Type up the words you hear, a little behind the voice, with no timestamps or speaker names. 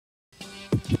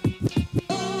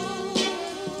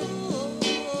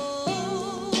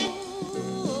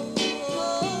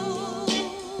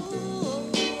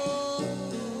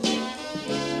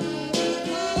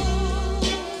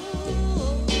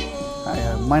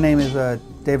My name is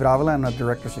David Avila. I'm the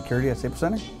Director of Security at Staples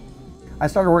Center. I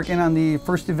started working on the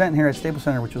first event here at Staples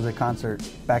Center, which was a concert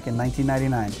back in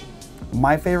 1999.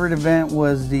 My favorite event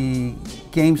was the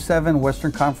Game 7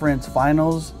 Western Conference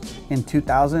Finals in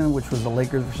 2000, which was the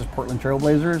Lakers versus Portland Trail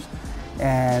Blazers.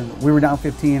 And we were down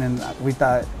 15 and we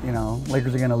thought,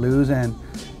 Lakers are gonna lose, and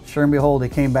sure and behold, they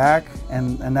came back,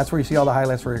 and that's where you see all the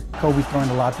highlights where Kobe's throwing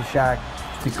the lob to Shaq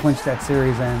to clinch that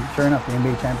series, and sure enough, the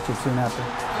NBA championship soon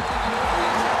after.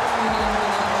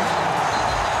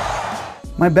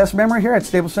 My best memory here at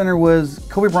Staples Center was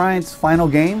Kobe Bryant's final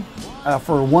game.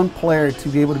 For one player to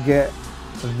be able to get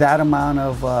that amount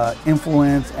of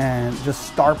influence and just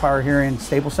star power here in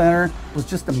Staples Center was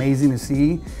just amazing to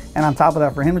see. And on top of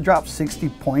that, for him to drop 60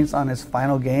 points on his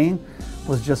final game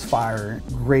was just fire.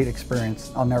 Great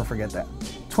experience. I'll never forget that.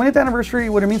 20th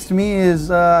anniversary, what it means to me is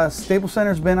Staples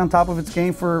Center's been on top of its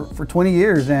game for 20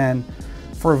 years, and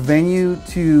for a venue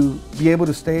to be able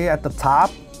to stay at the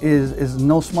top is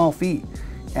no small feat.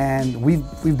 And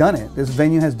we've done it. This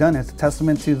venue has done it. It's a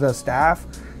testament to the staff,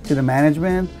 to the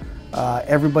management,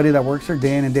 everybody that works here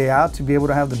day in and day out, to be able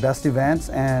to have the best events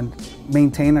and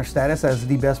maintain our status as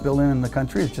the best building in the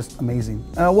country is just amazing.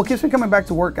 What keeps me coming back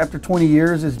to work after 20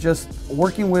 years is just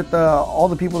working with all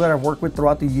the people that I've worked with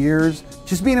throughout the years,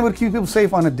 just being able to keep people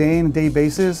safe on a day-to-day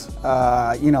basis.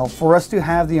 For us to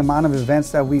have the amount of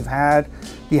events that we've had,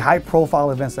 the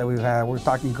high-profile events that we've had, we're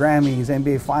talking Grammys,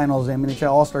 NBA Finals,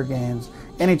 NHL All-Star Games,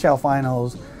 NHL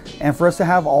Finals, and for us to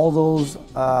have all those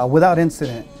without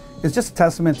incident, it's just a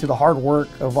testament to the hard work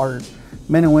of our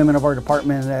men and women of our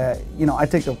department that, I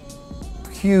take a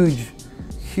huge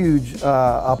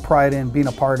pride in being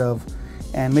a part of,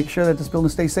 and make sure that this building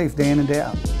stays safe day in and day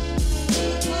out.